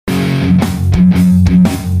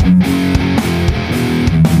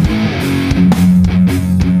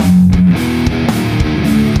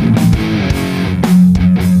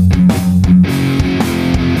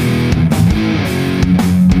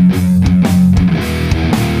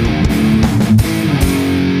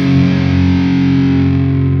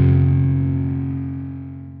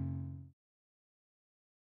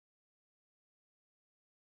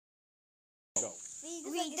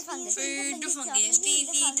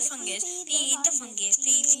fungus, feed the fungus,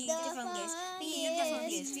 feed the fungus, feed the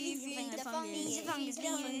fungus, feed the fungus, the fungus,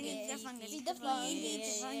 the fungus, the fungus, feed the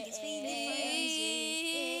fungus, feed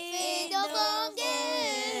the fungus.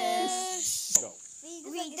 Go.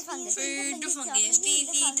 Feed the fungus, feed the fungus,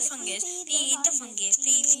 feed the fungus, feed the fungus,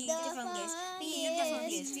 feed the fungus, feed the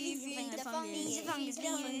fungus, feed the fungus, the fungus,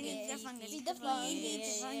 the fungus, the fungus, feed the fungus,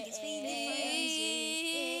 the fungus, feed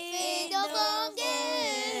the fungus.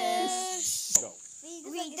 Go.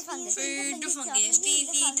 Feed the fungus, feed the fungus, feed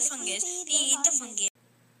the fungus, feed the fungus.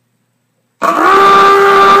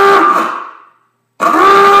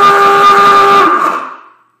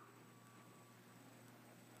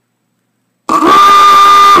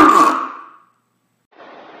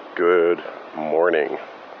 Good morning.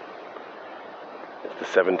 It's the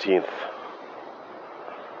 17th.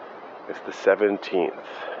 It's the 17th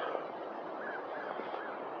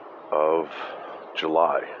of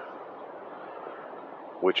July,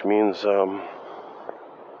 which means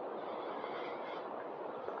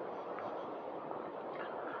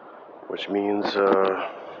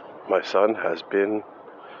my son has been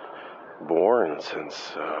born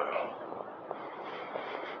since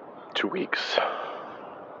 2 weeks.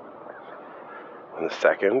 On the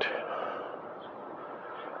 2nd,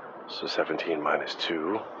 so 17 minus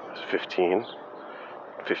 2 is 15.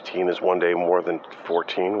 15 is one day more than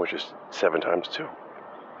 14, which is 7 times 2.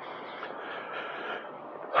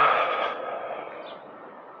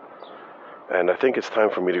 And I think it's time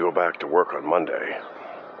for me to go back to work on Monday,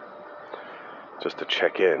 just to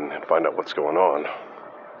check in and find out what's going on.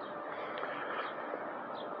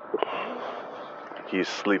 He's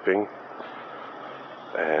sleeping,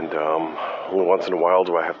 and only once in a while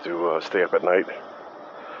do I have to stay up at night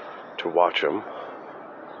to watch him.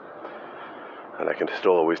 And I can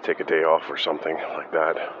still always take a day off or something like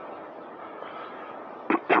that.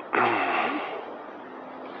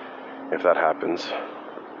 If that happens.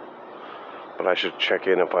 But I should check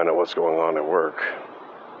in and find out what's going on at work.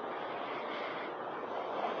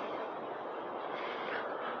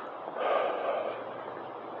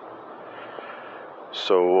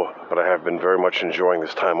 But I have been very much enjoying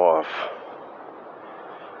this time off.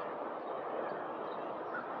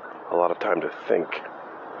 A lot of time to think.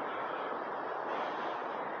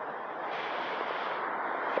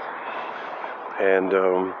 And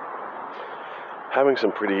having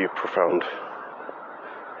some pretty profound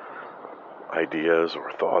ideas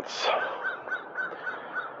or thoughts.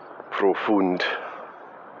 Profund.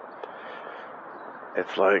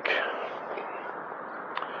 It's like,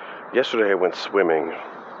 yesterday I went swimming,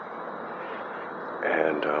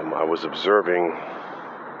 and I was observing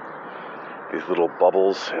these little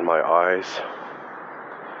bubbles in my eyes.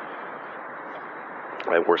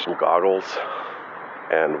 I wore some goggles,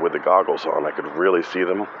 and with the goggles on, I could really see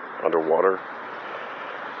them underwater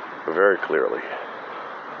very clearly.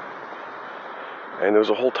 And there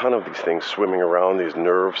was a whole ton of these things swimming around, these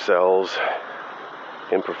nerve cells,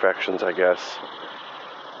 imperfections, I guess,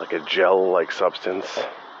 like a gel-like substance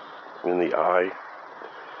in the eye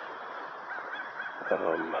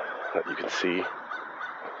that you can see.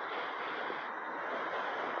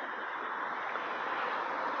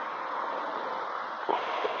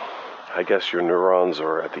 I guess your neurons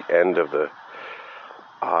are at the end of the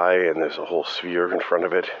eye, and there's a whole sphere in front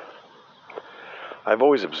of it. I've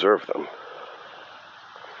always observed them,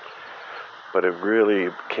 but it really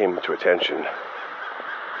came to attention,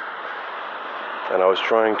 and I was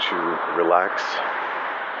trying to relax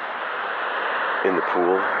in the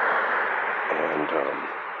pool, and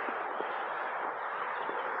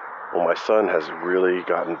well, my son has really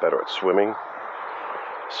gotten better at swimming,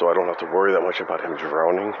 so I don't have to worry that much about him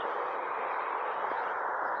drowning.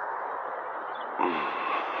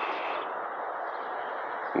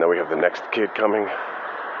 Now we have the next kid coming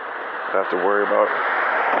I have to worry about.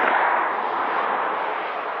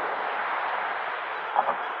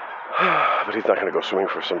 But he's not going to go swimming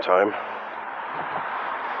for some time.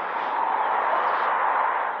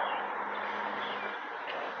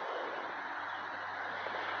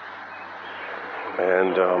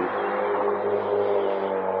 And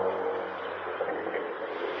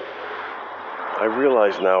I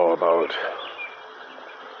realize now about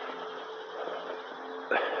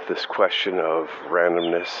this question of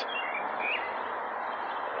randomness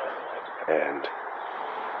and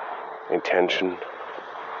intention.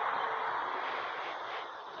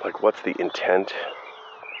 Like, what's the intent?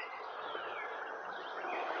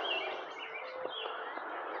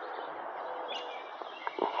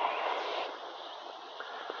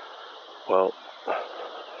 Well,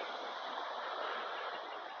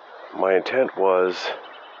 my intent was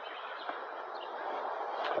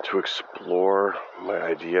to to explore my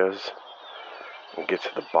ideas and get to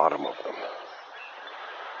the bottom of them.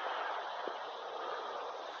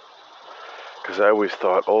 Because I always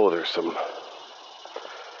thought, oh, there's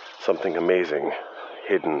something amazing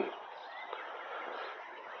hidden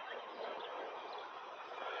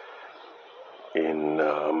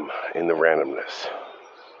in the randomness.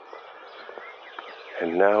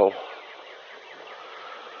 And now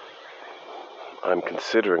I'm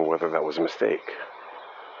considering whether that was a mistake.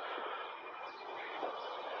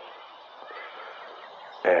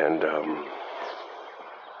 And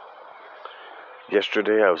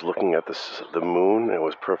yesterday I was looking at the moon, and it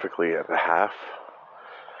was perfectly at the half.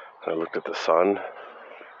 And I looked at the sun,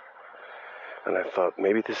 and I thought,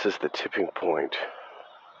 maybe this is the tipping point,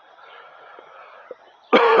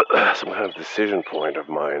 some kind of decision point of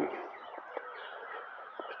mine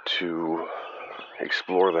to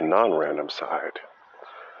explore the non-random side.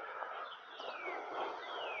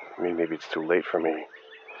 I mean, maybe it's too late for me.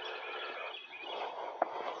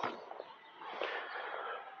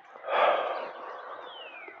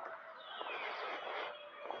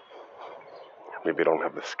 Maybe I don't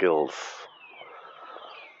have the skills.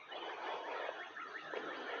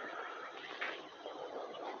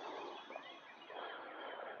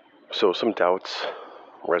 So some doubts,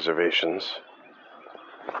 reservations,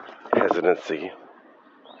 hesitancy.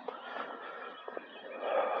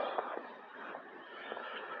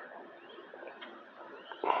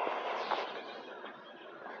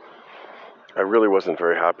 I really wasn't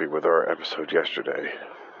very happy with our episode yesterday.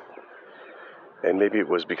 And maybe it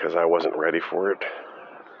was because I wasn't ready for it.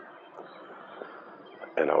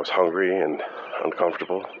 And I was hungry and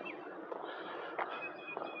uncomfortable.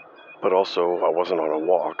 But also, I wasn't on a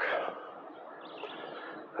walk.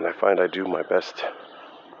 And I find I do my best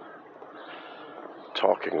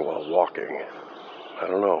talking while walking. I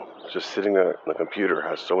don't know. Just sitting at the computer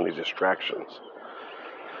has so many distractions.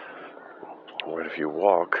 But if you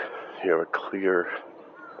walk, you have a clear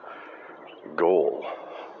goal.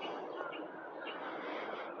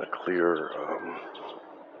 A clear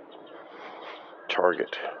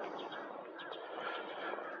target.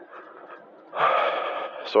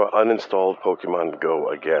 So I uninstalled Pokemon Go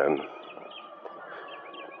again,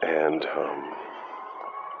 and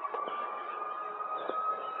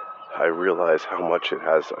I realize how much it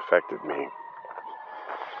has affected me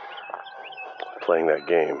playing that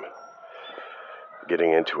game,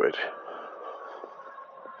 getting into it.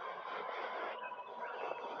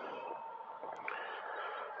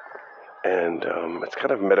 And it's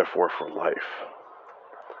kind of a metaphor for life.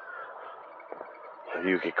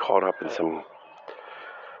 You get caught up in some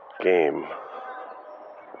game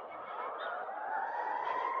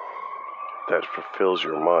that fulfills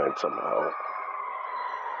your mind somehow.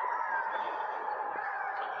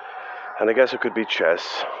 And I guess it could be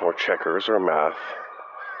chess or checkers or math,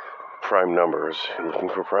 prime numbers, and looking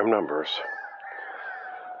for prime numbers.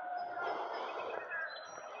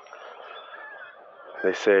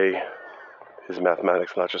 They say, is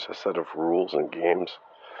mathematics not just a set of rules and games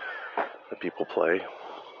that people play?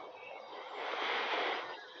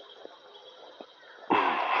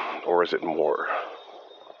 Or is it more?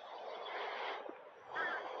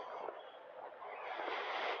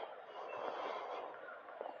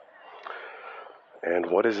 And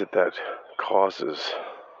what is it that causes?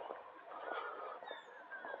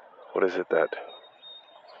 What is it that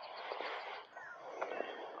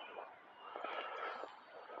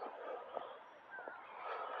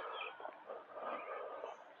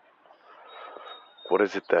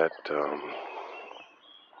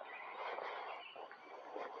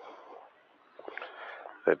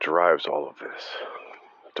that drives all of this?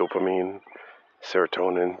 Dopamine,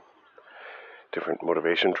 serotonin, different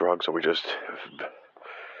motivation drugs? Are we just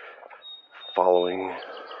following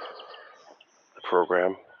the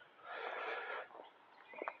program?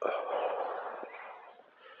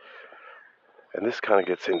 And this kind of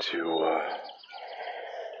gets into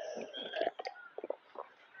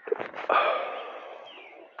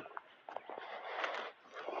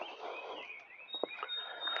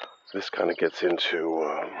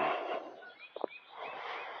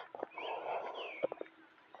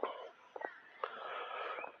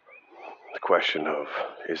the question of,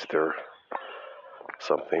 is there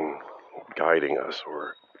something guiding us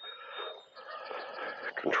or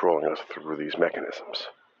controlling us through these mechanisms?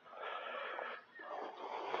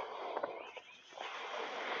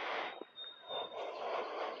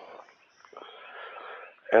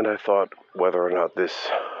 And I thought whether or not this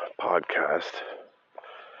podcast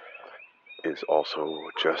is also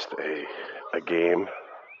just a game,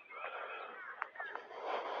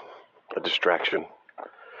 a distraction,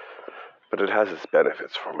 But it has its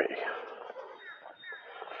benefits for me,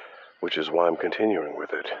 which is why I'm continuing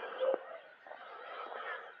with it.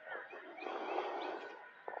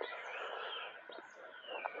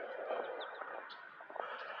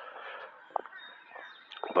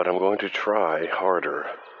 But I'm going to try harder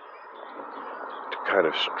to kind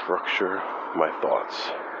of structure my thoughts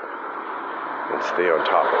and stay on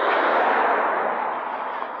topic.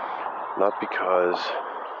 Not because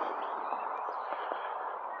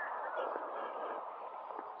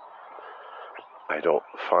I don't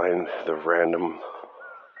find the random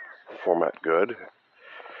format good.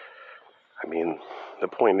 I mean, the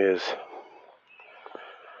point is,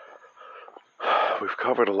 we've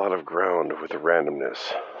covered a lot of ground with the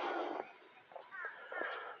randomness,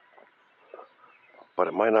 but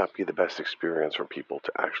it might not be the best experience for people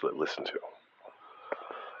to actually listen to.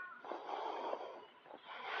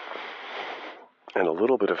 And a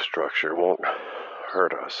little bit of structure won't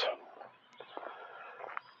hurt us.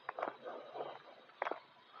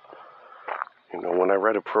 You know, when I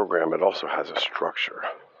write a program, it also has a structure.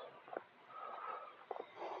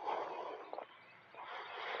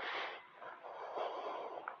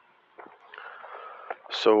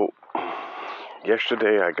 So,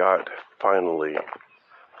 yesterday I got finally,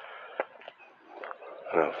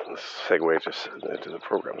 let's segue just into the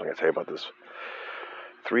program. I'm going to tell you about this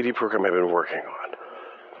 3D program I've been working on.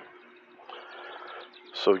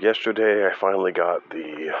 So yesterday I finally got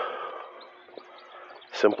the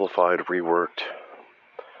simplified, reworked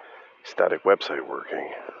static website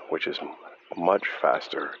working, which is much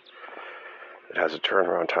faster. It has a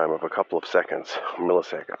turnaround time of a couple of seconds,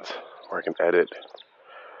 milliseconds, where I can edit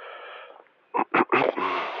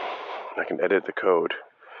the code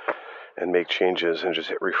and make changes and just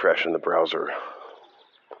hit refresh in the browser.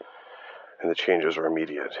 And the changes are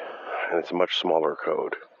immediate. And it's a much smaller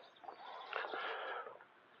code.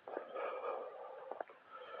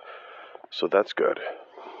 So that's good.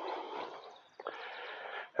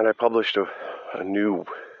 And I published a new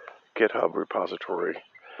GitHub repository,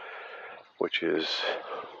 which is,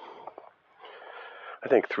 I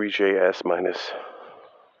think, 3JS minus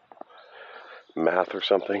math or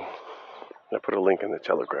something. I put a link in the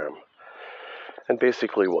Telegram. And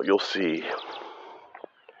basically what you'll see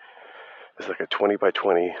is like a 20 by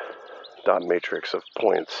 20 dot matrix of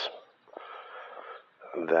points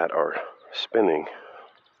that are spinning.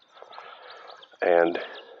 And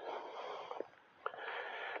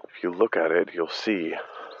if you look at it, you'll see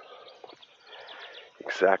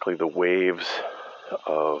exactly the waves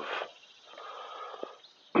of,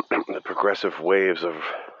 the progressive waves of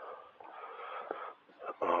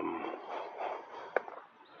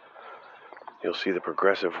you'll see the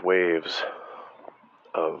progressive waves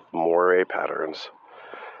of moire patterns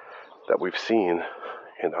that we've seen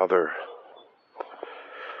in other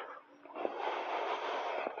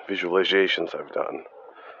visualizations I've done.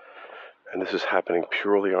 And this is happening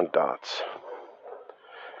purely on dots.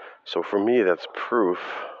 So for me, that's proof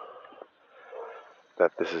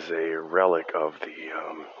that this is a relic of the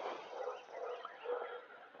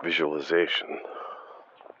visualization.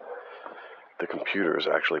 The computer is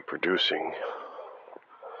actually producing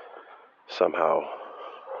somehow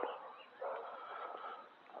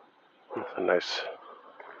a nice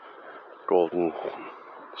golden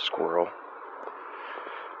squirrel.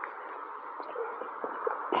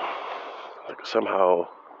 Like somehow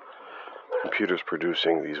the computer's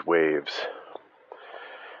producing these waves,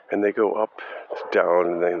 and they go up to down,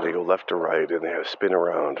 and then they go left to right, and they spin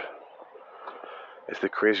around. It's the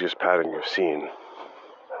craziest pattern you've seen.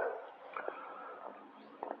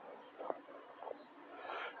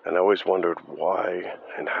 And I always wondered why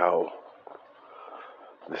and how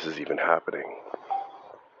this is even happening.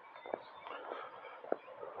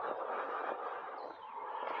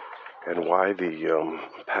 And why the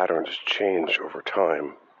patterns change over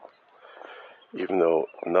time, even though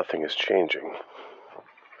nothing is changing.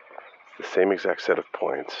 It's the same exact set of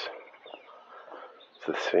points. It's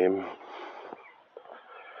the same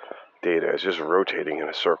data. It's just rotating in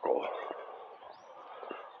a circle.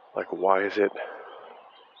 Like, why is it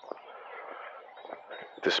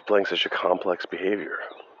displaying such a complex behavior?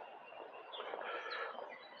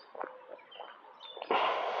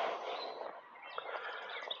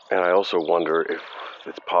 And I also wonder if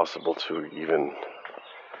it's possible to even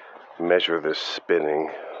measure this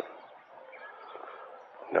spinning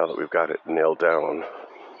now that we've got it nailed down.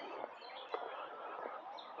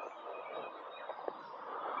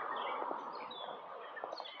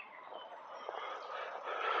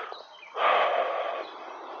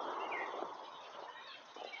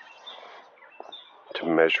 To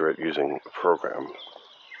measure it using a program,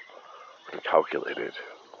 to calculate it.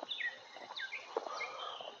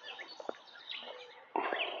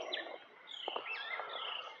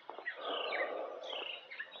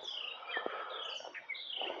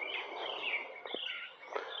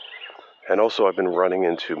 And also I've been running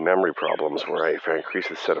into memory problems where if I increase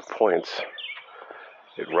the set of points,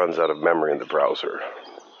 it runs out of memory in the browser,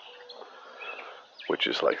 which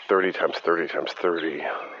is like 30 times 30 times 30,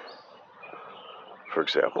 for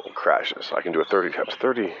example, crashes. I can do a 30 times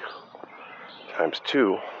 30 times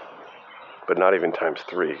 2, but not even times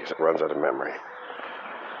 3 because it runs out of memory.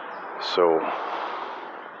 So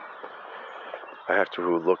I have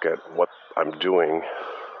to look at what I'm doing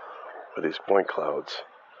with these point clouds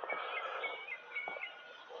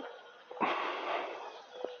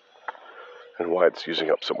and why it's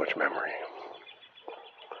using up so much memory.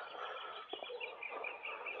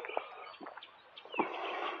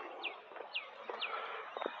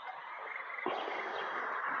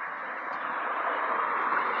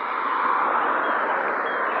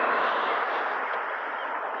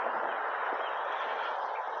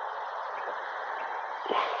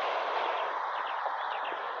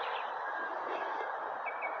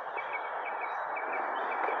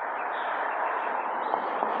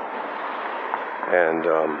 And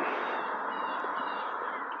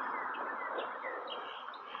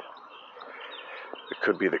it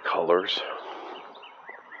could be the colors.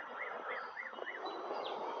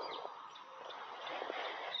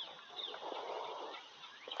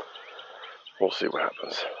 We'll see what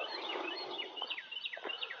happens.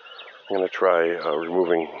 I'm going to try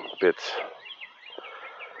removing bits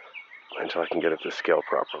until I can get it to scale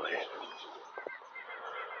properly.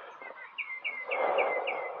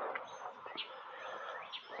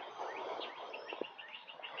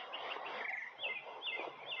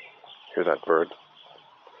 Hear that bird?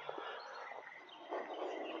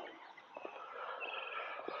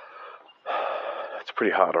 It's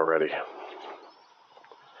pretty hot already.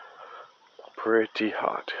 Pretty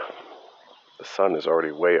hot. The sun is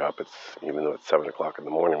already way up. Even though it's 7 o'clock in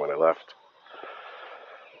the morning when I left.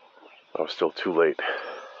 I was still too late.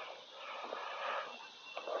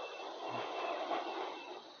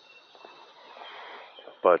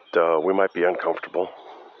 But we might be uncomfortable.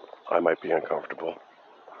 I might be uncomfortable.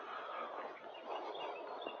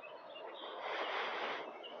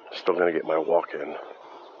 Still gonna get my walk in.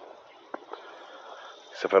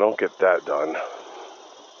 So if I don't get that done,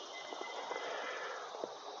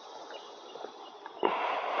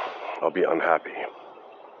 I'll be unhappy.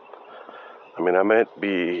 I mean, I might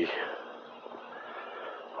be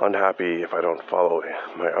unhappy if I don't follow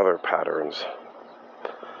my other patterns.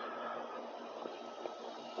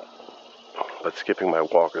 But skipping my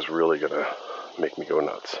walk is really gonna make me go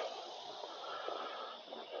nuts.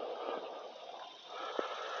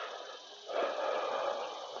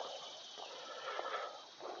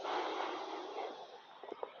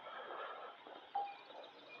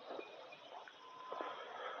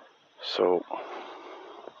 So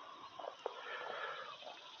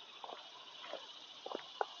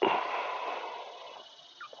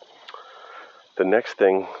the next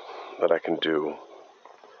thing that I can do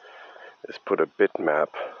is put a bitmap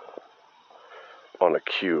on a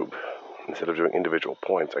cube. Instead of doing individual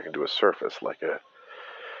points, I can do a surface like a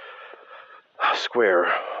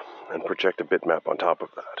square and project a bitmap on top of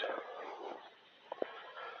that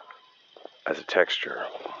as a texture,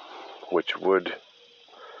 which would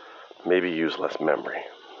maybe use less memory.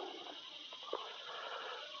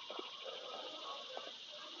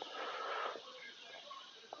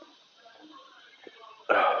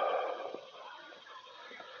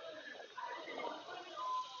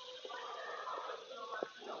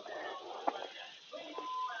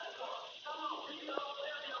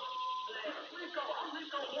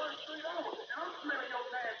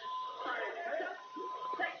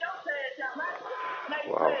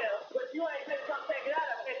 Wow.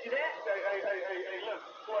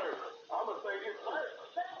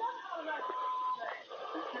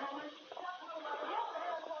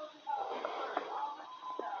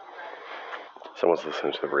 Someone's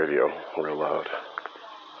listening to the radio real loud.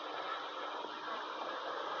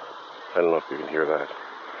 I don't know if you can hear that,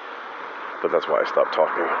 but that's why I stopped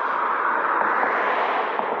talking.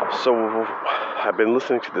 So I've been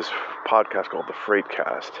listening to this podcast called The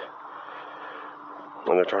Freightcast,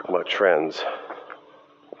 and they're talking about trends.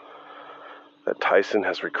 That Tyson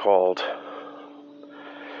has recalled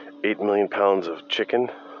 8 million pounds of chicken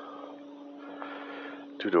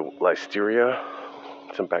due to listeria,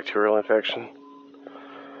 some bacterial infection,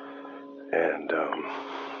 and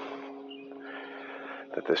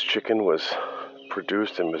that this chicken was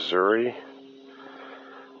produced in Missouri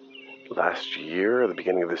last year, at the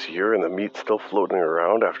beginning of this year, and the meat's still floating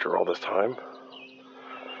around after all this time.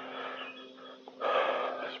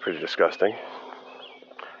 It's pretty disgusting.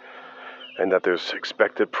 And that there's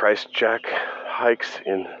expected price jack hikes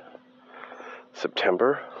in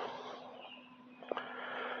September.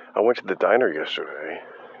 I went to the diner yesterday,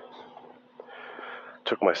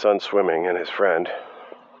 took my son swimming and his friend,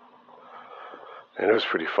 and it was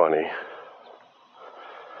pretty funny.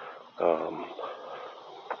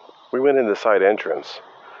 We went in the side entrance,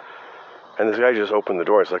 and this guy just opened the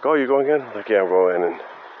door. He's like, "Oh, you going in?" I'm like, "Yeah, I'm going in."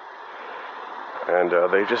 And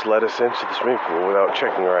they just let us into the swimming pool without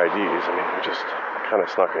checking our IDs. I mean, we just kind of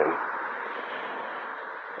snuck in,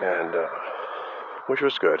 and which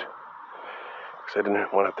was good, because I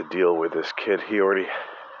didn't want to have to deal with this kid. He already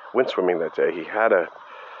went swimming that day. He had a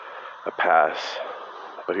pass,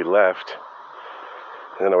 but he left,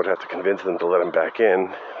 and then I would have to convince them to let him back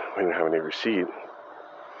in. We didn't have any receipt.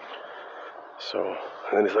 So,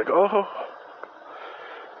 and then he's like, "Oh,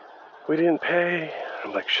 we didn't pay."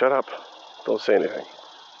 I'm like, "Shut up. Don't say anything."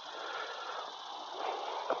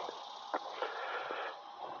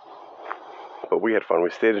 But we had fun.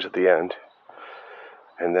 We stayed until the end.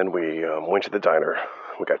 And then we went to the diner.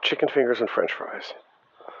 We got chicken fingers and french fries.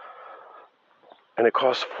 And it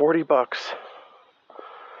cost $40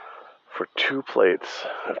 for 2 plates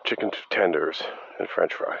of chicken tenders and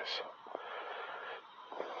french fries.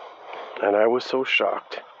 And I was so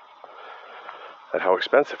shocked at how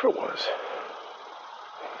expensive it was.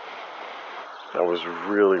 I was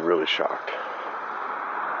really, really shocked.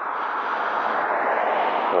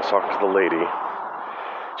 I was talking to the lady.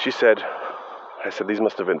 I said, "These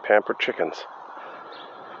must have been pampered chickens."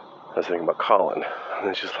 I was thinking about Colin. And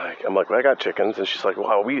then I'm like, "Well, I got chickens." And she's like,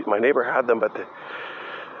 "Wow, my neighbor had them, but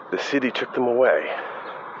the city took them away.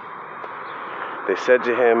 They said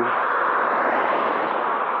to him,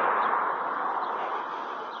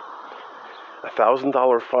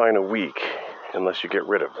 $1,000 fine a week unless you get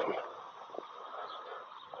rid of them."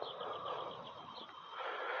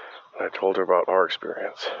 And I told her about our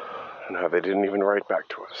experience and how they didn't even write back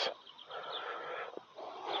to us.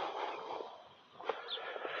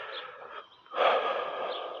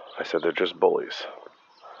 I said, "They're just bullies."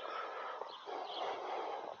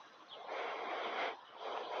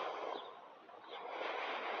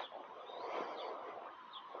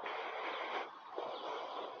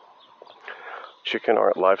 Chicken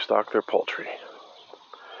aren't livestock, they're poultry.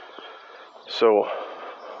 So,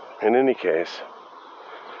 in any case,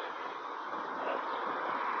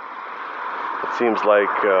 it seems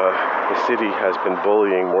like the city has been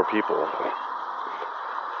bullying more people.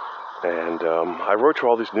 And I wrote to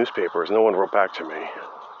all these newspapers. No one wrote back to me.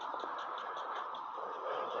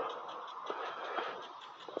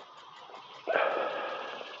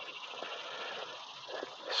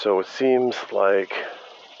 So it seems like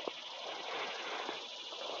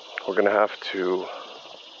we're going to have to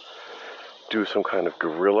do some kind of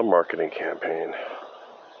guerrilla marketing campaign.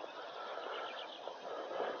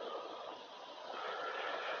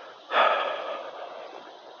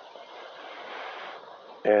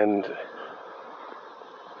 And,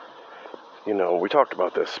 we talked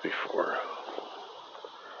about this before,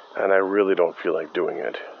 and I really don't feel like doing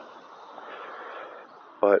it.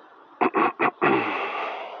 But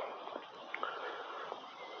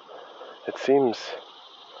it seems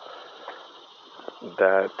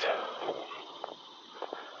that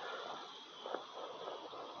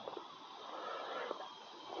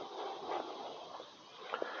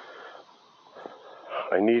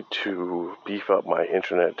I need to beef up my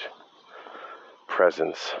internet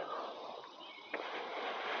presence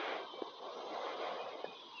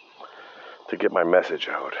to get my message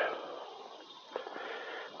out.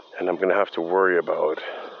 And I'm going to have to worry about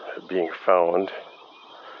being found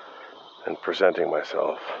and presenting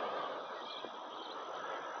myself.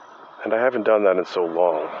 And I haven't done that in so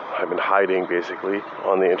long. I've been hiding basically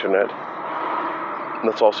on the internet. And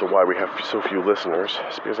that's also why we have so few listeners.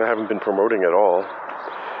 It's because I haven't been promoting at all.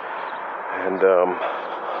 And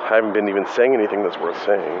I haven't been even saying anything that's worth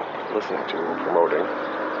saying, listening to, or promoting.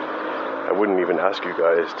 I wouldn't even ask you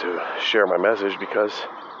guys to share my message because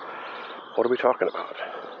what are we talking about?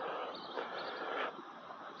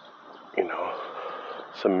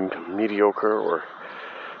 Some mediocre or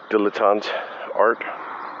dilettante art,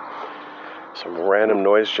 some random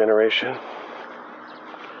noise generation.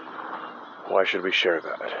 Why should we share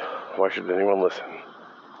that? Why should anyone listen?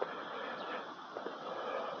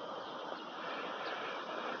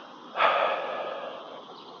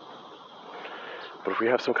 But if we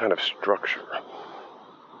have some kind of structure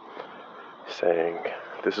saying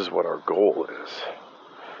this is what our goal is,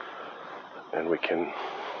 and we can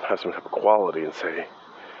have some type of quality and say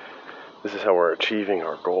this is how we're achieving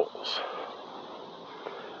our goals.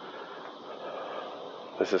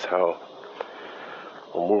 This is how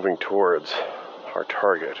we're moving towards our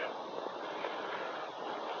target.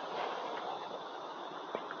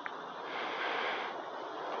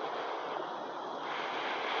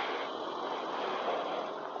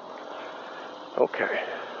 Okay.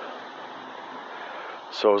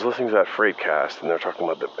 So I was listening to that Freightcast, and they're talking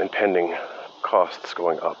about the impending costs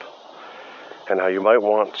going up, and how you might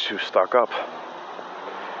want to stock up.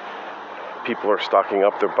 People are stocking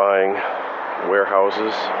up, they're buying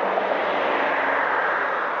warehouses.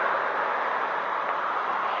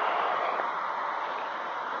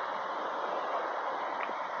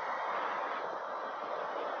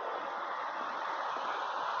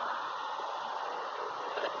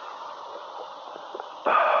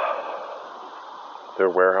 They're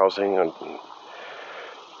warehousing and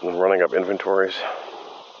running up inventories.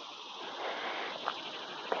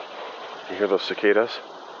 You hear those cicadas?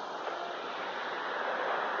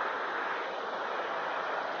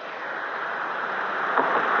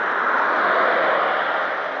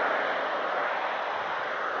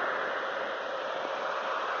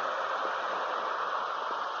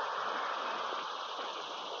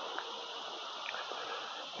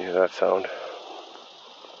 You hear that sound?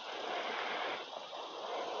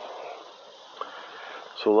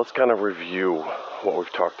 So let's kind of review what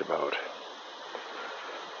we've talked about.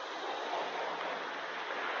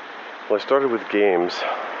 Well, I started with games.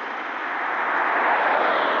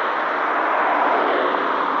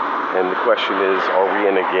 And the question is, are we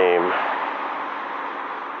in a game?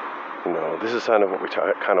 You know, this is kind of what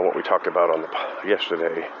we talked about on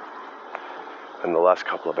yesterday and the last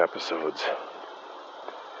couple of episodes.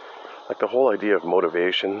 Like the whole idea of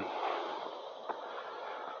motivation.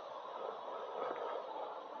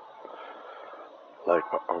 Like,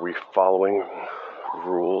 are we following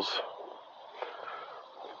rules?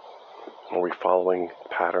 Are we following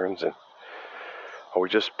patterns? And are we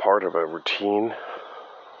just part of a routine?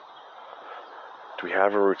 Do we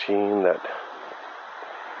have a routine that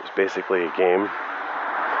is basically a game?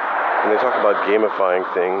 And they talk about gamifying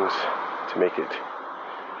things to make it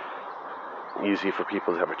easy for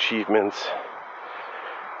people to have achievements.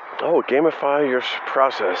 Oh, gamify your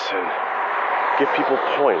process and give people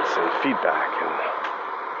points and feedback and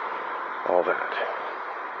all that.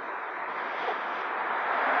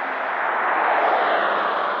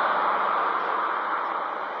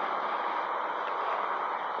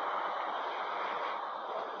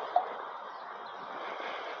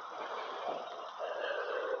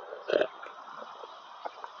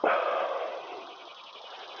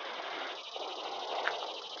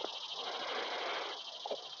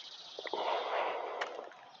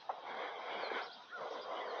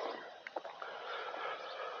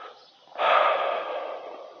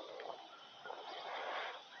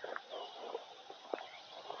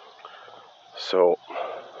 So,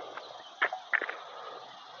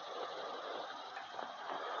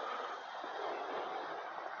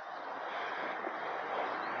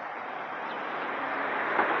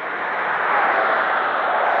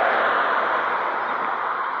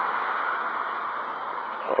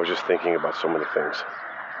 I was just thinking about so many things.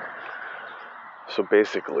 So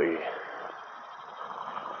basically,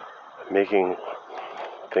 making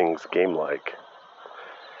things game-like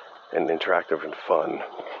and interactive and fun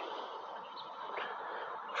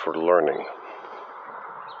for learning.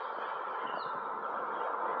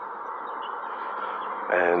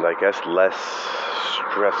 And I guess less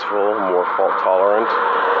stressful, more fault tolerant,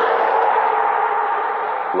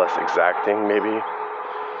 less exacting maybe,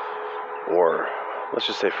 or let's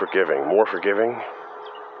just say forgiving, more forgiving.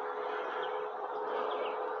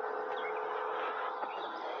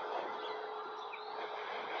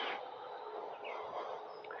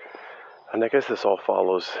 And I guess this all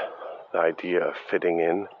follows the idea of fitting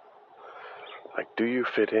in. Like, do you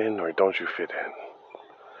fit in or don't you fit in?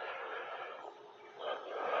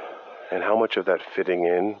 And how much of that fitting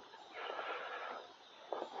in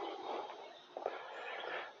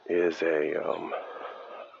is a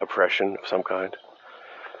oppression of some kind?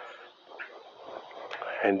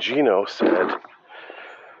 And Gino said,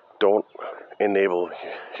 don't enable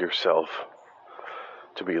yourself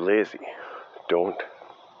to be lazy. Don't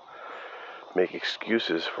make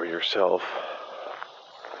excuses for yourself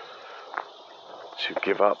to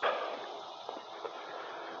give up.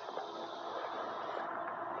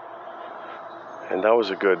 And that was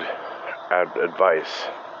a good advice.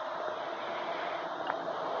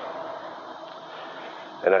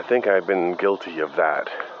 And I think I've been guilty of that,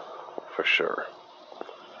 for sure.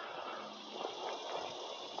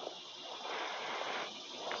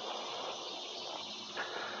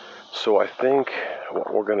 So I think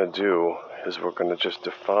what we're going to do is we're going to just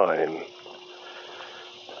define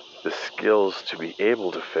the skills to be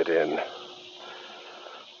able to fit in,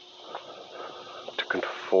 to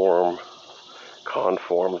conform,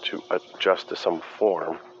 to adjust to some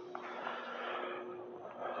form.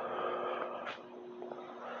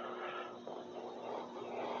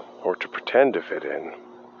 or to pretend to fit in.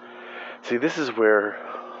 See, this is where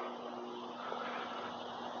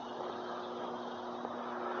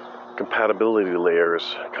compatibility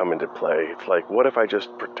layers come into play. It's like, what if I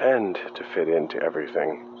just pretend to fit into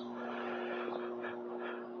everything?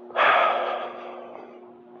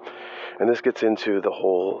 And this gets into the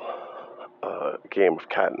whole game of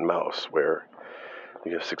cat and mouse, where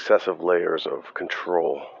you have successive layers of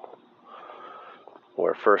control,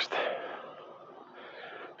 where first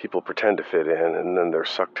people pretend to fit in, and then they're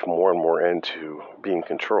sucked more and more into being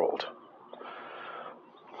controlled,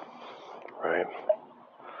 right?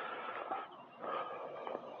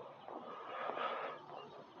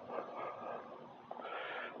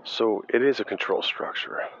 So it is a control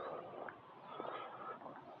structure.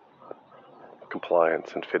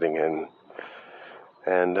 Compliance and fitting in.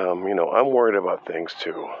 And, I'm worried about things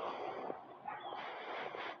too.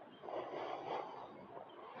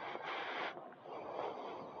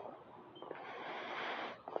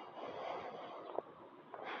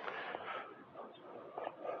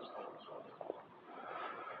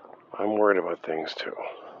 I'm worried about things too.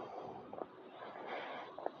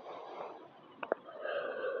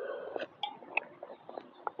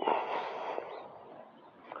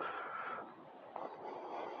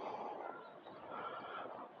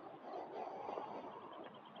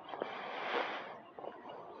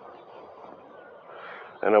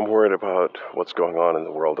 And I'm worried about what's going on in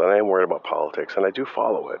the world, and I am worried about politics, and I do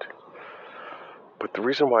follow it. But the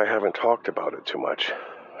reason why I haven't talked about it too much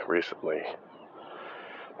recently,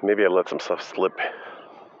 maybe I let some stuff slip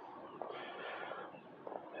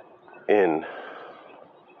in.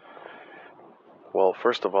 Well,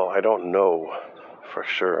 first of all, I don't know for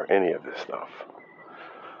sure any of this stuff.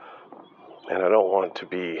 And I don't want to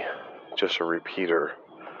be just a repeater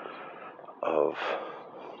of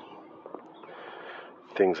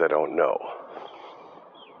things I don't know.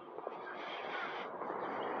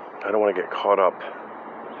 I don't want to get caught up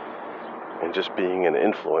in just being an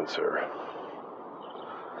influencer,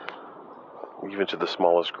 even to the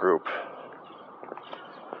smallest group,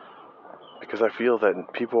 because I feel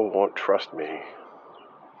that people won't trust me.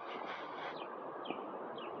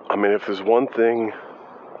 I mean, if there's one thing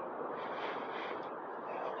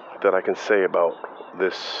that I can say about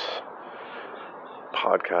this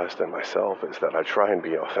podcast and myself, is that I try and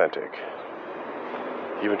be authentic,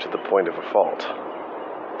 even to the point of a fault.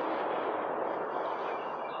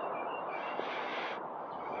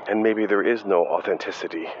 And maybe there is no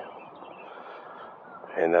authenticity,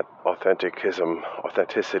 and that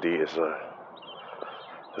authenticity is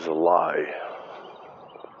a lie.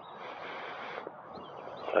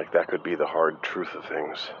 Like, that could be the hard truth of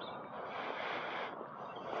things.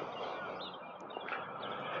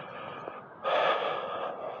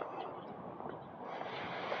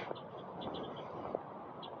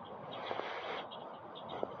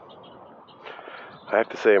 I have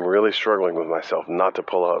to say, I'm really struggling with myself not to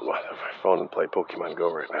pull out my phone and play Pokemon Go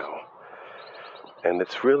right now. And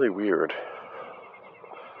it's really weird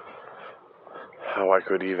how I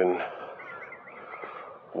could even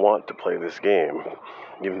want to play this game,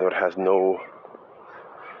 even though it has no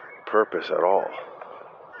purpose at all.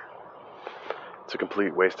 It's a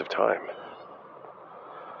complete waste of time.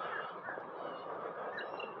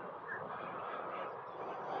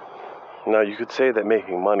 Now, you could say that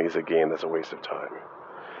making money is a game that's a waste of time.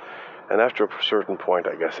 And after a certain point,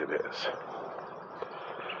 I guess it is.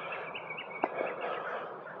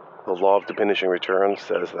 The law of diminishing returns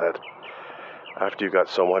says that after you got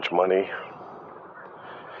so much money,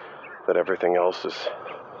 that everything else is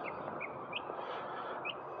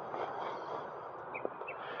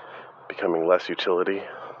becoming less utility.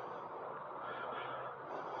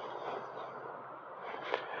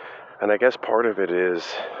 And I guess part of it is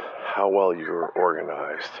how well you're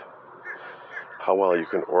organized, how well you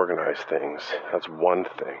can organize things. That's one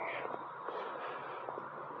thing.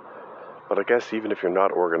 But I guess even if you're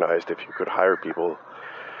not organized, if you could hire people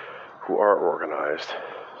who are organized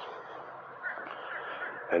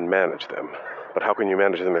and manage them. But how can you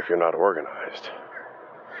manage them if you're not organized?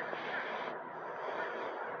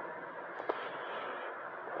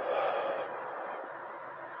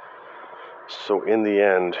 So in the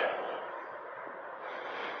end,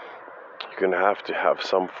 you're going to have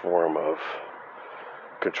some form of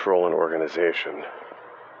control and organization.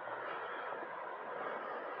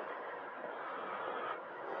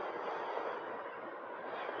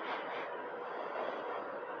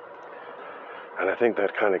 And I think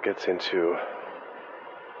that kind of gets into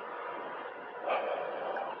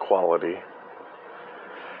quality.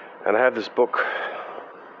 And I have this book,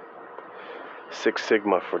 Six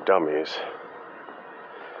Sigma for Dummies.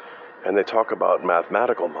 And they talk about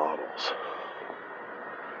mathematical models.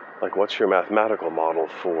 Like, what's your mathematical model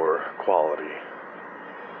for quality?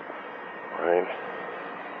 Right?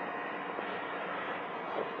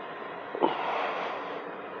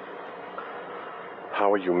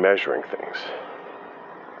 How are you measuring things?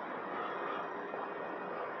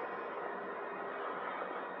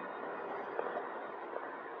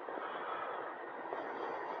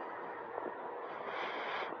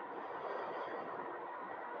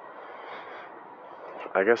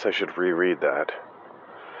 I guess I should reread that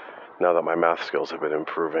now that my math skills have been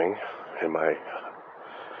improving and my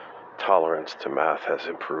tolerance to math has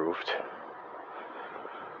improved.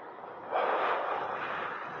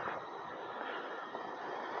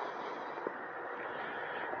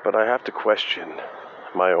 But I have to question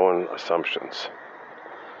my own assumptions.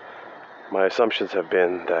 My assumptions have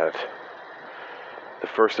been that the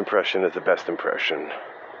first impression is the best impression.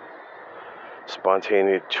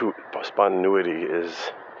 Spontaneity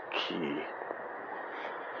is key.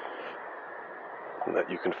 And that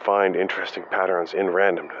you can find interesting patterns in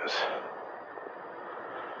randomness.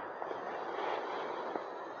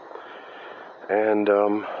 And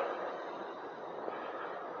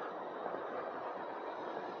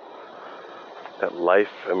that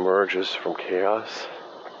life emerges from chaos.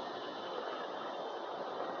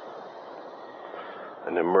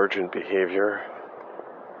 An emergent behavior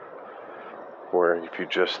where if you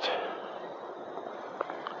just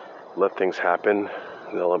let things happen,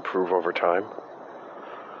 they'll improve over time.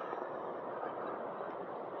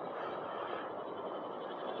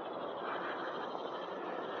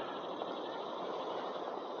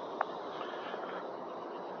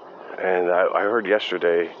 And I heard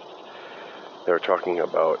yesterday they were talking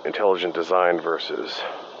about intelligent design versus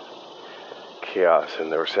chaos, and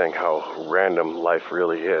they were saying how random life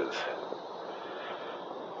really is.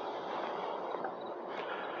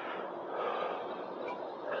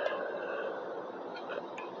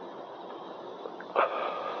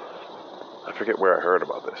 I forget where I heard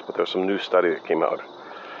about this, but there's some new study that came out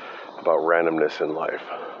about randomness in life.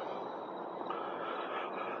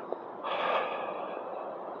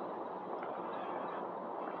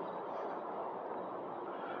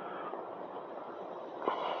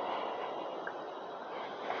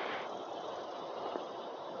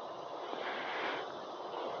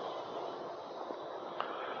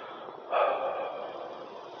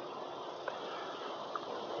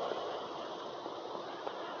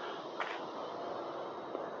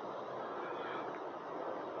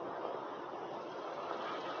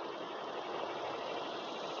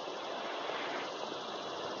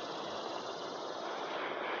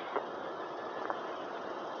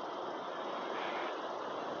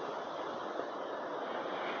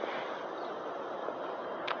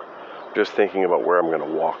 Just thinking about where I'm going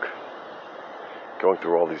to walk, going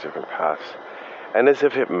through all these different paths, and as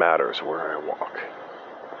if it matters where I walk.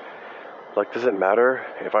 Like, does it matter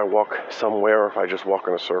if I walk somewhere or if I just walk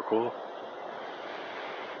in a circle?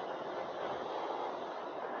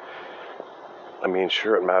 I mean,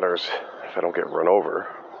 sure, it matters if I don't get run over.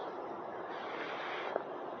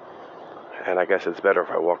 And I guess it's better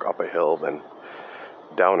if I walk up a hill than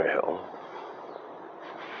down a hill.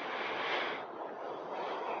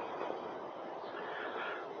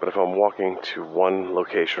 But if I'm walking to one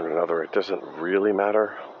location or another, it doesn't really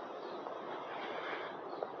matter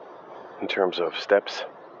in terms of steps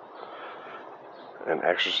and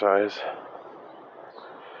exercise.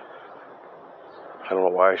 I don't know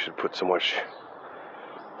why I should put so much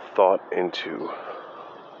thought into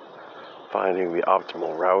finding the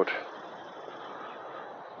optimal route.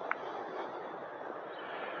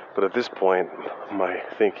 But at this point, my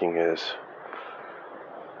thinking is,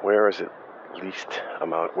 where's the least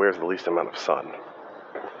amount of sun?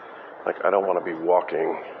 Like, I don't want to be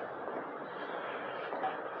walking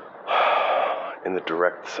in the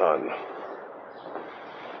direct sun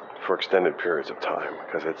for extended periods of time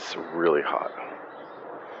because it's really hot.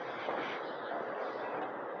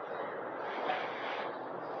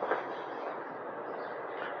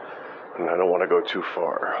 And I don't want to go too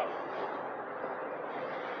far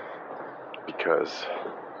because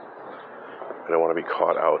I don't want to be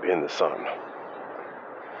caught out in the sun.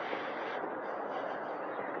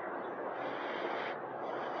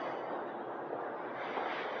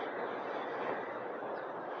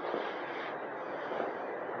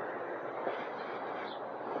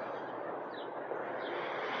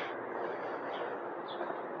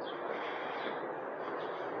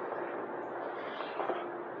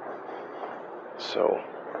 So,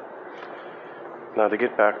 now to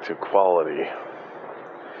get back to quality,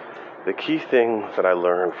 the key thing that I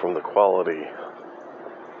learned from the quality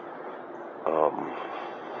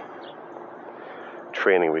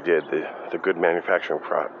training we did, the good manufacturing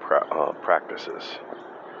practices,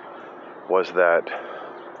 was that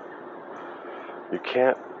you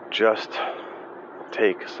can't just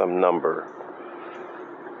take some number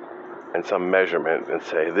and some measurement and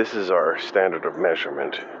say, this is our standard of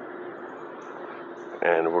measurement,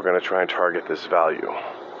 and we're going to try and target this value,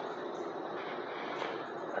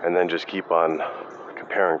 and then just keep on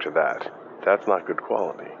comparing to that. That's not good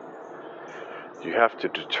quality. You have to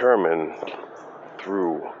determine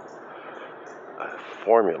through a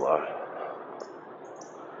formula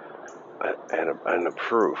and a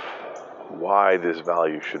proof why this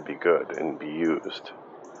value should be good and be used,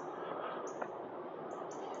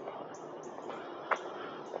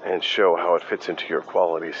 and show how it fits into your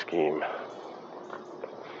quality scheme.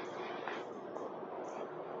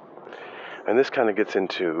 And this kind of gets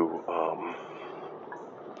into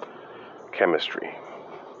chemistry.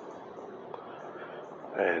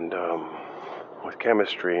 And with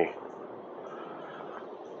chemistry,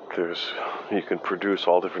 you can produce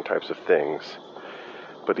all different types of things,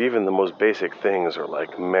 but even the most basic things are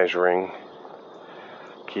like measuring,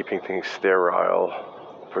 keeping things sterile,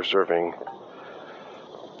 preserving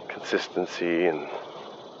consistency and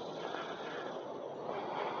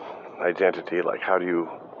identity. Like, how do you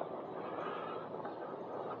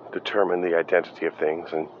determine the identity of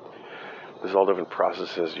things? And there's all different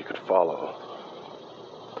processes you could follow.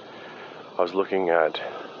 I was looking at,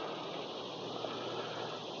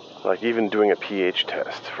 like, even doing a pH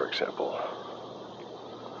test, for example.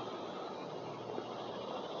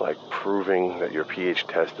 Like proving that your pH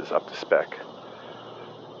test is up to spec,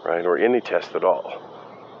 right? Or any test at all.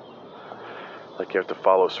 Like, you have to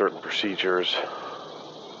follow certain procedures.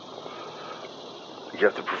 You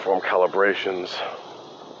have to perform calibrations.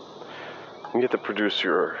 You have to produce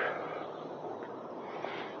your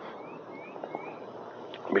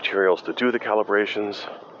materials to do the calibrations.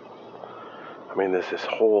 I mean, there's this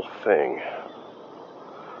whole thing.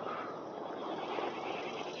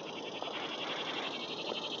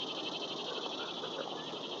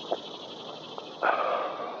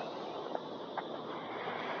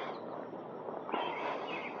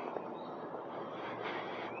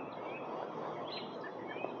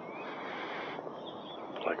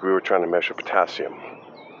 Like, we were trying to measure potassium.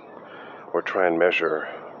 We're trying to measure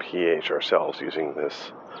pH ourselves using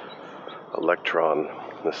this electron,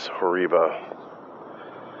 this HORIBA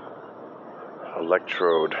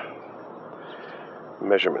electrode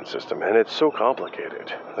measurement system, and it's so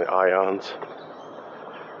complicated. The ions,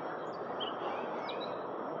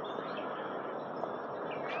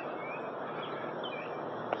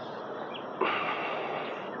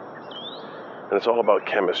 and it's all about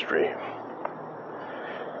chemistry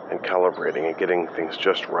and calibrating and getting things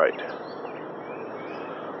just right.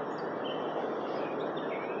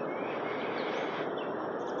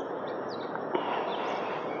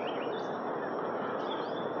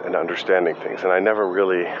 And understanding things. And I never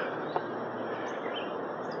really,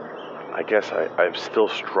 I guess I'm still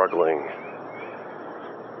struggling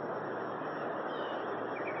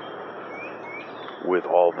with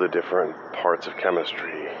all the different parts of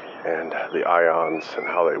chemistry and the ions and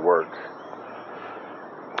how they work.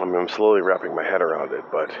 I mean, I'm slowly wrapping my head around it,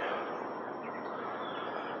 but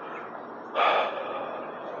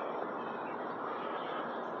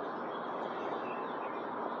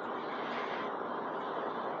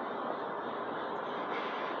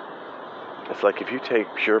it's like if you take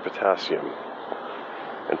pure potassium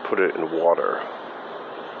and put it in water,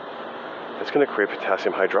 it's going to create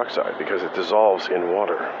potassium hydroxide because it dissolves in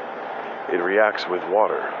water. It reacts with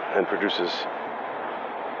water and produces,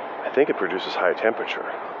 I think it produces high temperature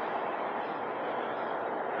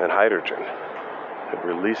and hydrogen. It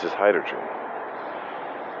releases hydrogen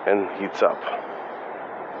and heats up.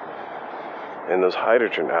 And those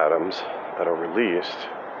hydrogen atoms that are released,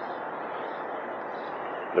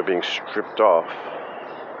 they're being stripped off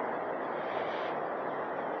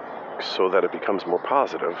so that it becomes more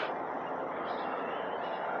positive.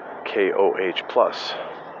 KOH plus,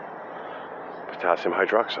 potassium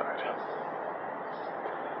hydroxide.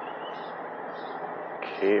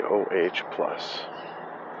 KOH plus.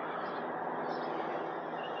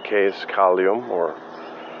 K is kalium or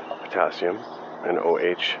potassium, and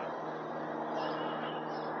OH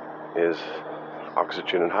is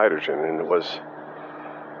oxygen and hydrogen, and it was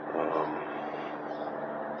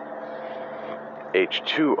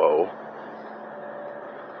H2O,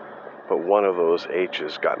 but one of those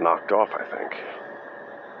H's got knocked off, I think.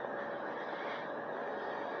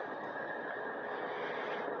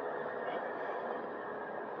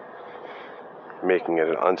 Making it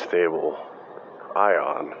an unstable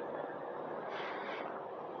ion.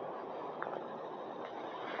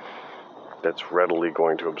 that's readily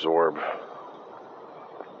going to absorb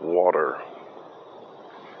water,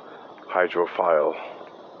 hydrophile.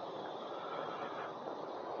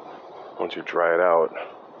 Once you dry it out,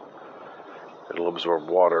 it'll absorb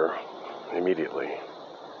water immediately.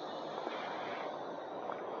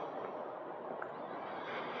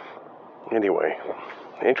 Anyway,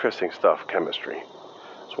 interesting stuff, chemistry.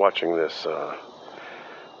 I was watching this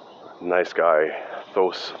nice guy,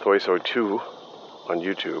 Thoiso2, on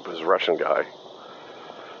YouTube, is a Russian guy,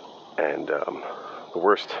 and the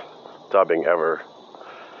worst dubbing ever.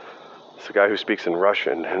 It's a guy who speaks in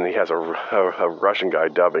Russian, and he has a Russian guy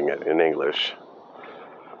dubbing it in English.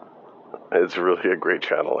 It's really a great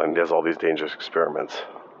channel, and he does all these dangerous experiments.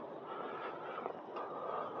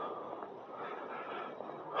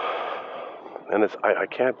 And I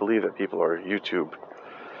can't believe that people are YouTube,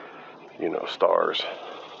 stars,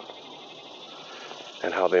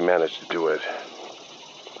 and how they manage to do it.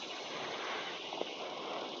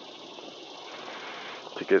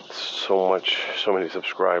 To get so many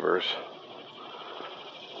subscribers.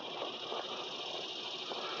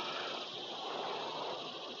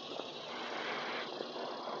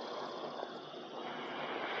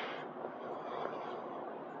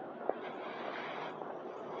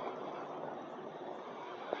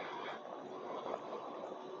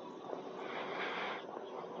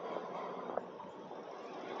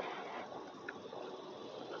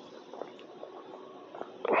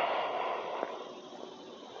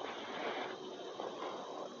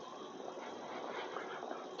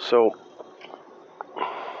 So,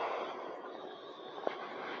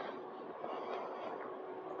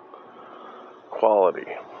 quality.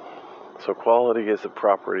 So quality is the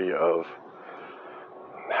property of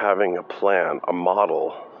having a plan, a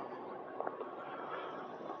model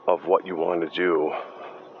of what you want to do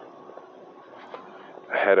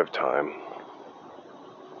ahead of time,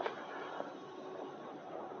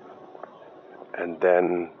 and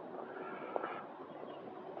then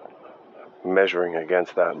measuring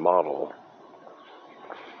against that model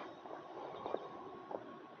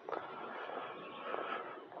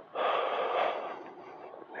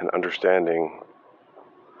and understanding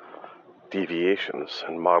deviations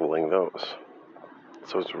and modeling those.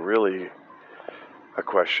 So it's really a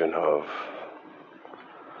question of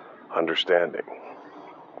understanding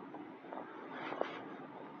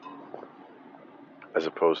as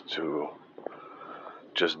opposed to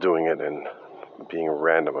just doing it and being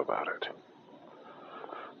random about it.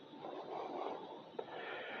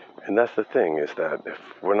 And that's the thing, is that if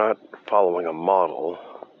we're not following a model,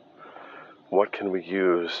 what can we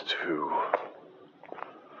use to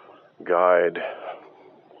guide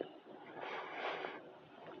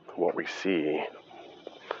what we see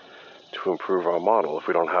to improve our model if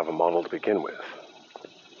we don't have a model to begin with?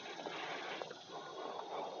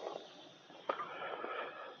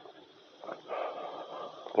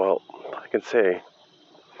 Well, I can say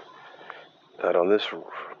that on this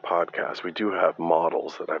podcast we do have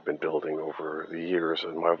models that I've been building over the years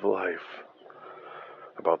of my life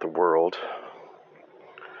about the world.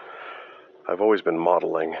 I've always been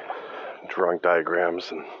modeling, drawing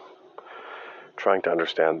diagrams, and trying to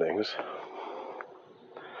understand things.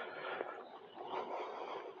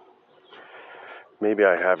 Maybe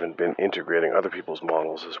I haven't been integrating other people's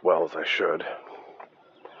models as well as I should.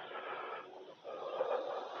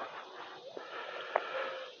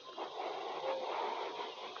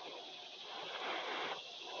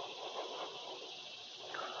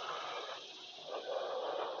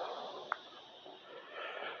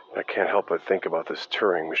 I can't help but think about this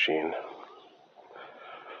Turing machine.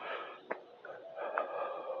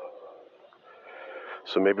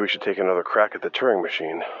 So maybe we should take another crack at the Turing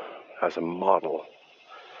machine as a model.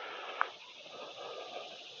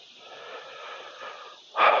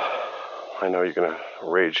 I know you're going to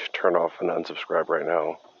rage, turn off, and unsubscribe right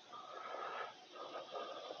now.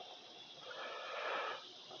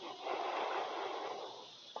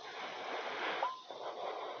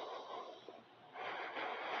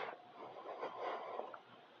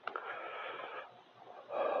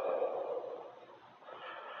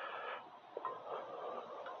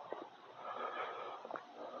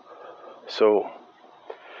 So,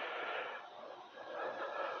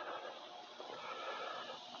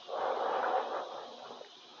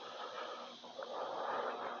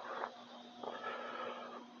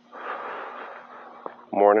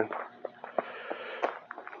 morning.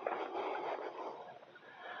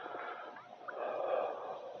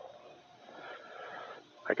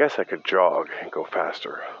 I guess I could jog and go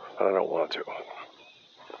faster, but I don't want to.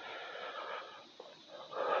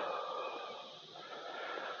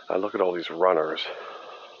 I look at all these runners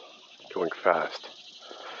going fast.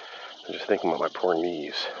 I'm just thinking about my poor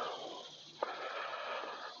knees.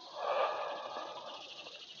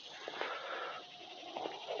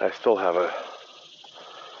 I still have a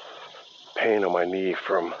pain on my knee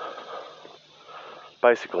from a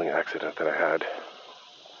bicycling accident that I had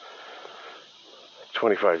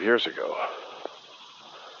 25 years ago.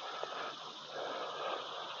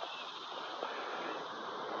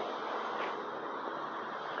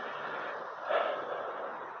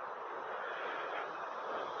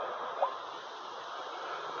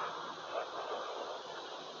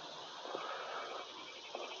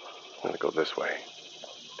 I'm going to go this way.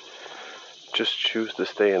 Just choose to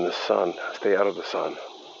stay in the sun, stay out of the sun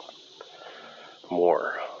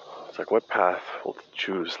more. It's like, what path will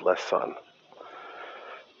choose less sun?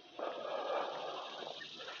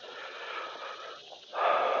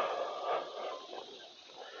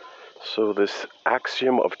 So this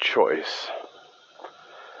axiom of choice,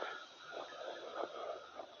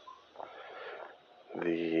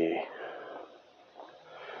 the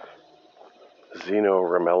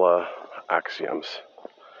Zeno-Ramela axioms,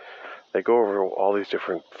 they go over all these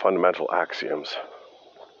different fundamental axioms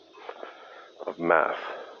of math.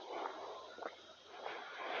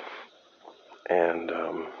 And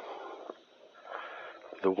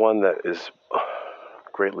the one that is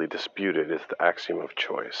greatly disputed is the axiom of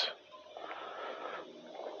choice.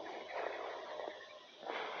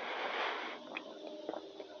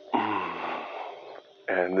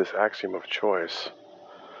 And this axiom of choice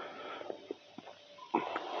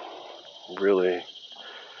really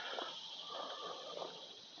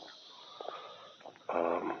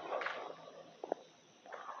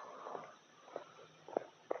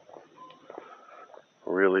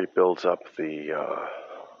builds up the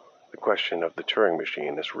question of the Turing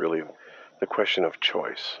machine. Is really the question of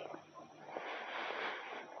choice.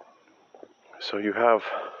 So you have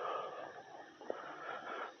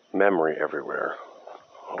memory everywhere,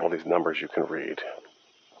 all these numbers you can read.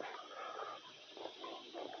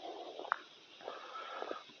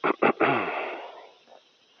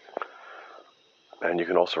 And you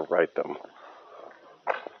can also write them.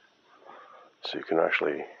 So you can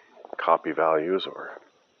actually copy values or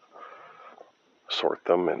sort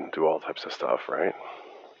them and do all types of stuff, right?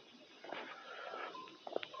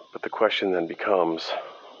 But the question then becomes,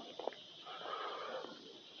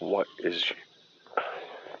 what is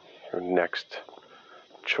your next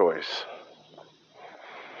choice?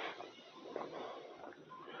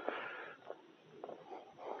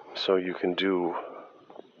 So you can do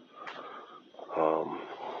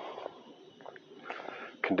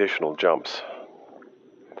conditional jumps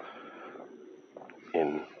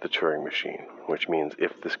in the Turing machine, which means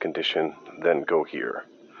if this condition, then go here.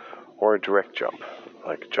 Or a direct jump,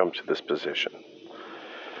 like jump to this position.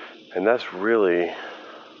 And that's really,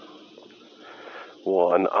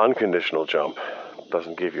 well, an unconditional jump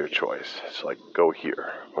doesn't give you a choice. It's like, go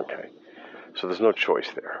here, okay? So there's no choice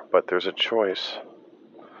there, but there's a choice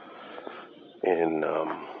in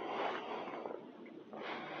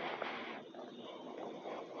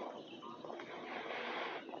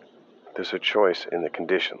there's a choice in the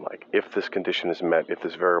condition, like if this condition is met, if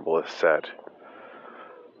this variable is set,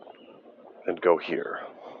 then go here.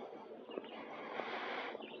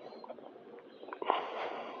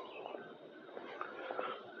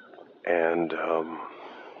 And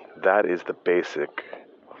that is the basic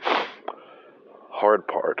hard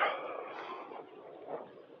part.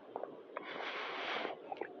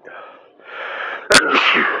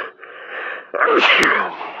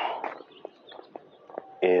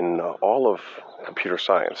 In all of computer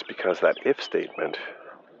science, because that if statement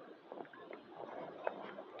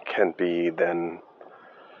can be then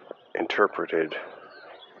interpreted,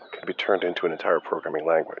 can be turned into an entire programming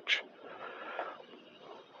language.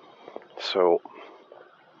 So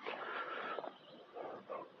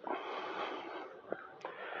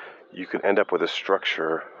you can end up with a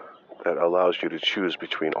structure that allows you to choose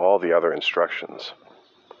between all the other instructions,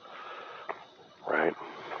 right?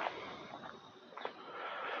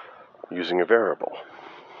 Using a variable.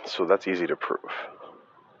 So that's easy to prove.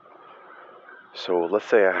 So let's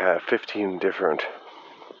say I have 15 different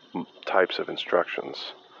types of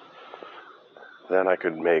instructions. Then I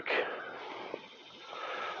could make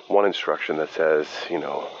one instruction that says,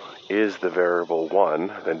 is the variable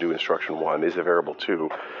 1, then do instruction 1, is the variable 2,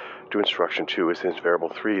 do instruction 2, is the variable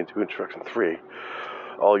 3, and do instruction 3,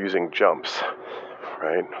 all using jumps,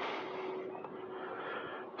 right?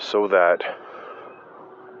 So that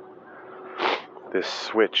this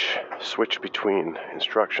switch between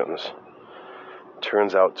instructions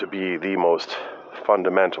turns out to be the most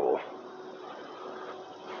fundamental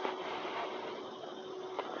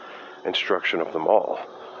instruction of them all.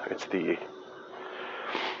 It's the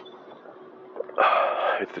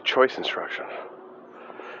choice instruction.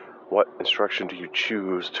 What instruction do you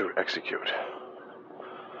choose to execute?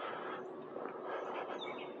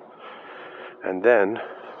 And then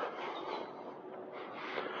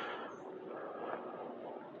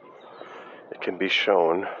it can be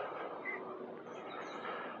shown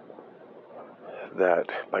that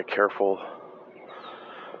by careful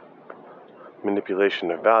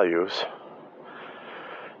manipulation of values,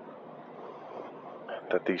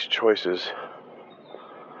 that these choices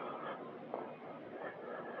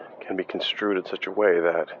can be construed in such a way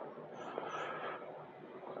that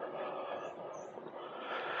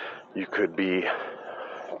you could be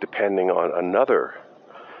depending on another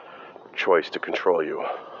choice to control you.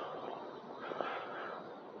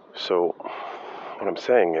 So what I'm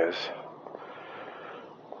saying is,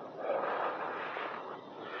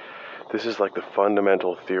 this is like the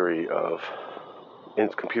fundamental theory of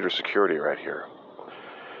computer security right here.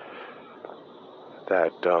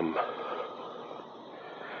 That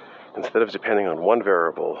instead of depending on one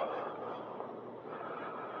variable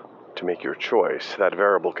to make your choice, that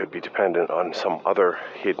variable could be dependent on some other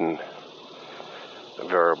hidden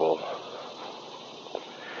variable,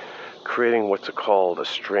 creating what's called a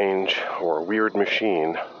strange or a weird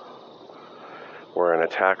machine where an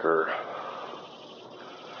attacker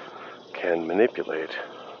can manipulate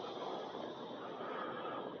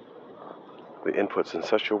the inputs in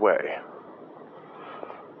such a way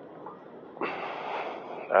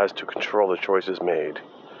as to control the choices made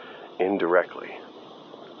indirectly,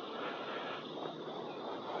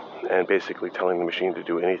 and basically telling the machine to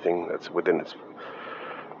do anything that's within its,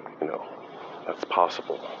 that's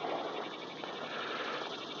possible.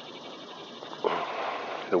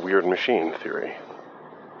 The weird machine theory.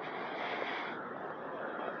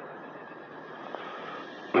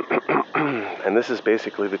 And this is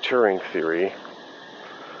basically the Turing theory,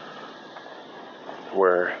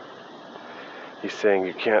 where he's saying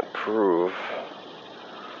you can't prove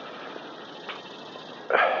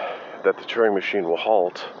that the Turing machine will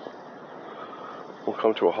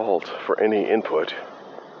come to a halt for any input,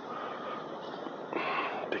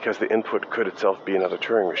 because the input could itself be another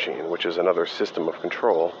Turing machine, which is another system of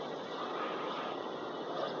control.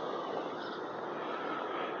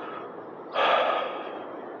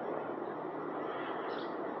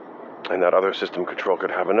 And that other system of control could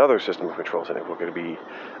have another system of control, and it could be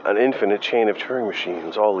an infinite chain of Turing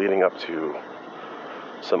machines, all leading up to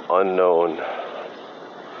some unknown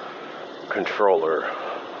controller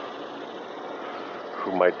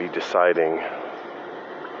who might be deciding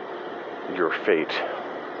your fate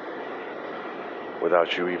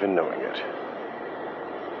without you even knowing it.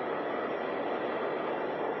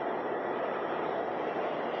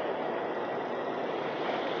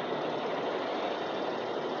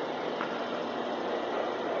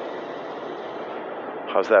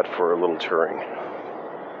 How's that for a little Turing?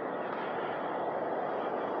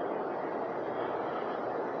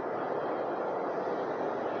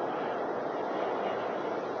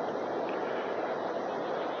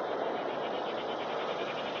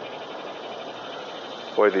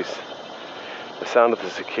 Boy, the sound of the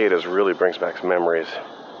cicadas really brings back memories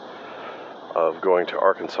of going to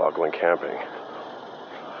Arkansas, going camping.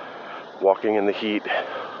 Walking in the heat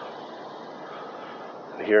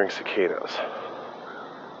and hearing cicadas.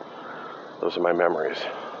 Those are my memories.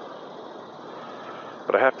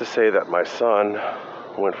 But I have to say that my son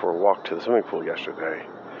went for a walk to the swimming pool yesterday.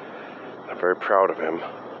 I'm very proud of him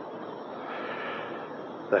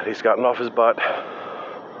that he's gotten off his butt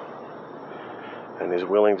and is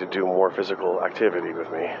willing to do more physical activity with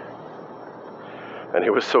me. And he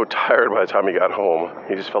was so tired by the time he got home,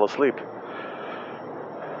 he just fell asleep.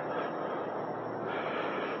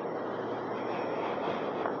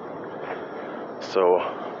 So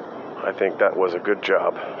I think that was a good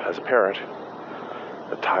job as a parent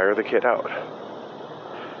to tire the kid out,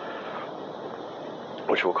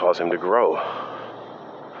 which will cause him to grow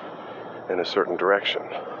in a certain direction,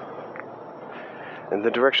 in the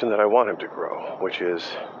direction that I want him to grow, which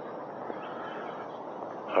is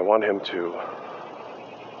I want him to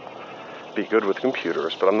be good with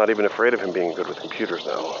computers, but I'm not even afraid of him being good with computers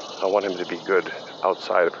now. I want him to be good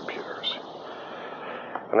outside of computers.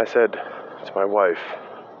 And I said to my wife,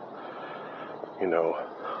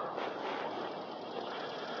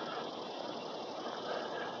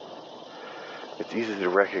 it's easy to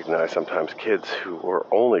recognize sometimes kids who are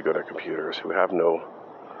only good at computers, who have no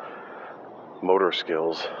motor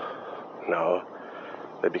skills. Now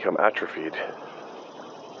they become atrophied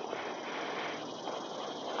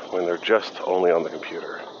when they're just only on the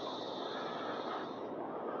computer.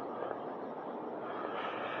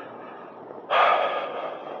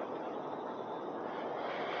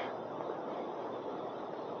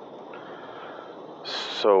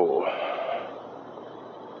 So,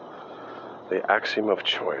 the axiom of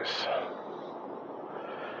choice.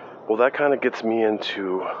 Well, that kind of gets me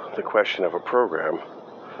into the question of a program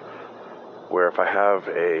where if I have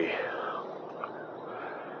a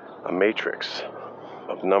matrix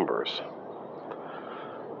of numbers,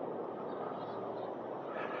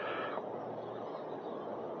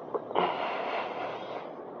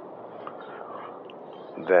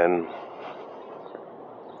 then,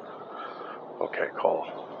 okay, call.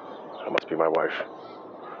 That must be my wife.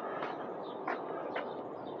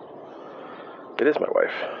 It is my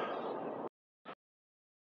wife.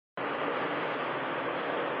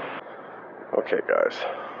 Okay, guys.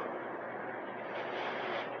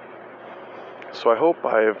 So I hope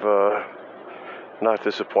I've not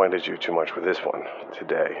disappointed you too much with this one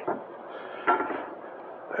today.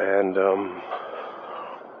 And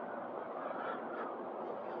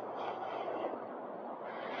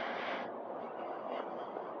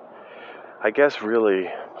I guess really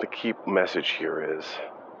the key message here is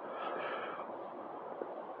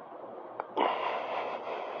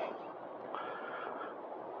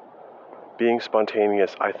being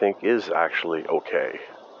spontaneous, I think, is actually okay.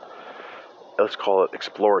 Let's call it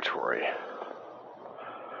exploratory.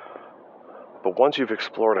 But once you've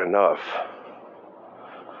explored enough,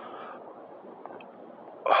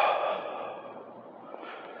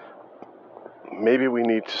 maybe we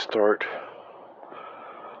need to start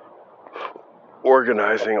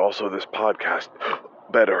organizing also this podcast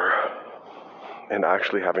better and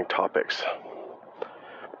actually having topics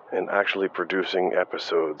and actually producing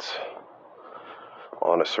episodes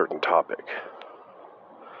on a certain topic.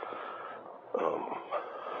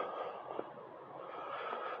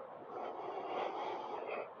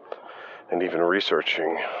 And even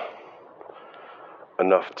researching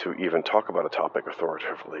enough to even talk about a topic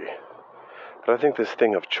authoritatively. But I think this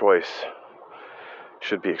thing of choice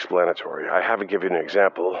should be explanatory. I haven't given an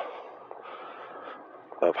example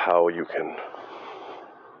of how you can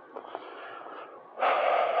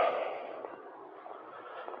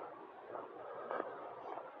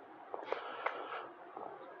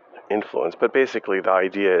influence, but basically the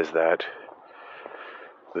idea is that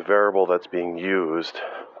the variable that's being used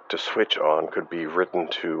to switch on could be written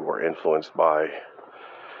to or influenced by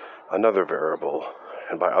another variable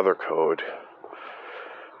and by other code,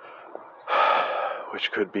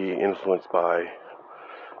 which could be influenced by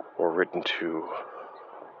or written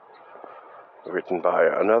by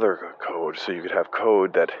another code. So you could have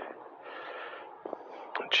code that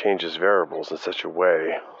changes variables in such a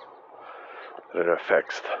way that it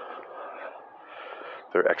affects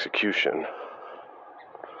their execution.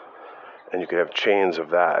 And you could have chains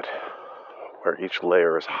of that, where each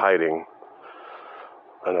layer is hiding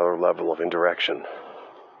another level of indirection.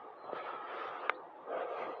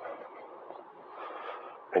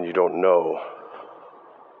 And you don't know,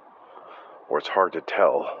 or it's hard to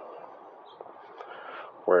tell,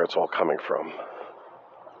 where it's all coming from.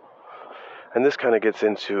 And this kind of gets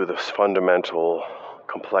into this fundamental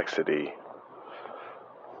complexity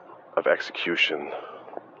of execution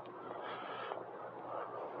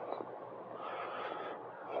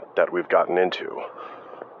that we've gotten into,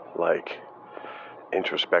 like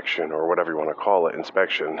introspection or whatever you want to call it,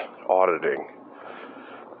 inspection, auditing.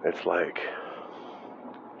 It's like,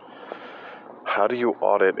 how do you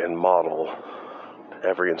audit and model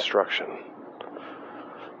every instruction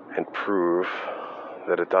and prove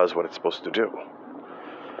that it does what it's supposed to do?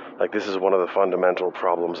 Like, this is one of the fundamental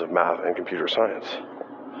problems of math and computer science.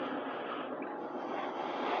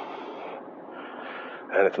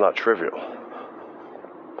 And it's not trivial.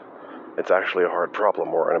 It's actually a hard problem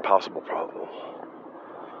or an impossible problem.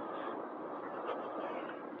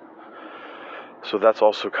 So that's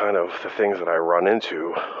also kind of the things that I run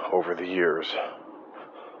into over the years.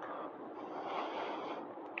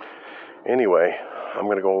 Anyway, I'm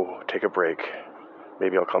going to go take a break.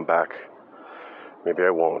 Maybe I'll come back. Maybe I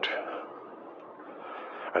won't.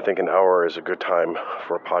 I think an hour is a good time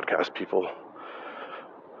for a podcast, people.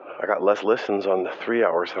 I got less listens on the 3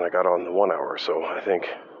 hours than I got on the 1 hour, so I think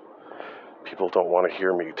people don't want to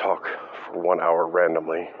hear me talk for 1 hour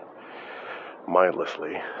randomly,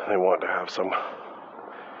 mindlessly. They want to have some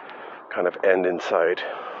kind of end in sight.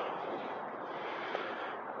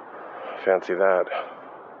 Fancy that.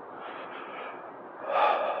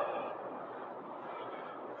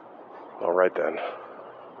 All right then.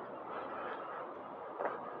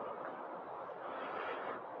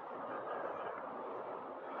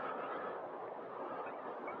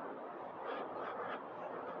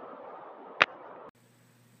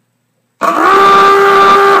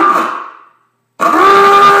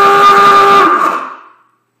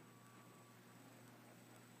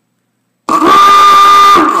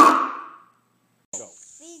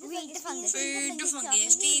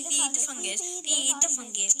 feed the fungus, feed the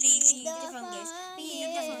fungus, feed the fungus,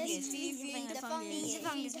 feed the fungus, feed the fungus, the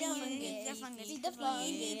fungus, the fungus, the fungus, feed the fungus,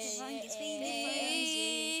 the fungus,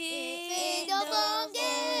 feed the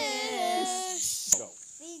fungus.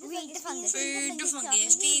 Feed the fungus, feed the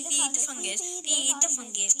fungus, feed the fungus, feed the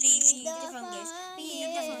fungus, feed the fungus, feed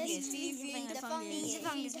the fungus, feed the fungus, the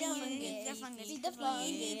fungus, the fungus, the fungus, feed the fungus,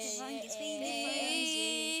 the fungus, feed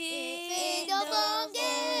the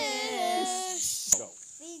fungus.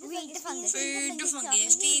 Feed the fungus, feed the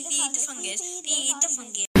fungus, feed the fungus, feed the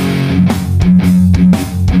fungus.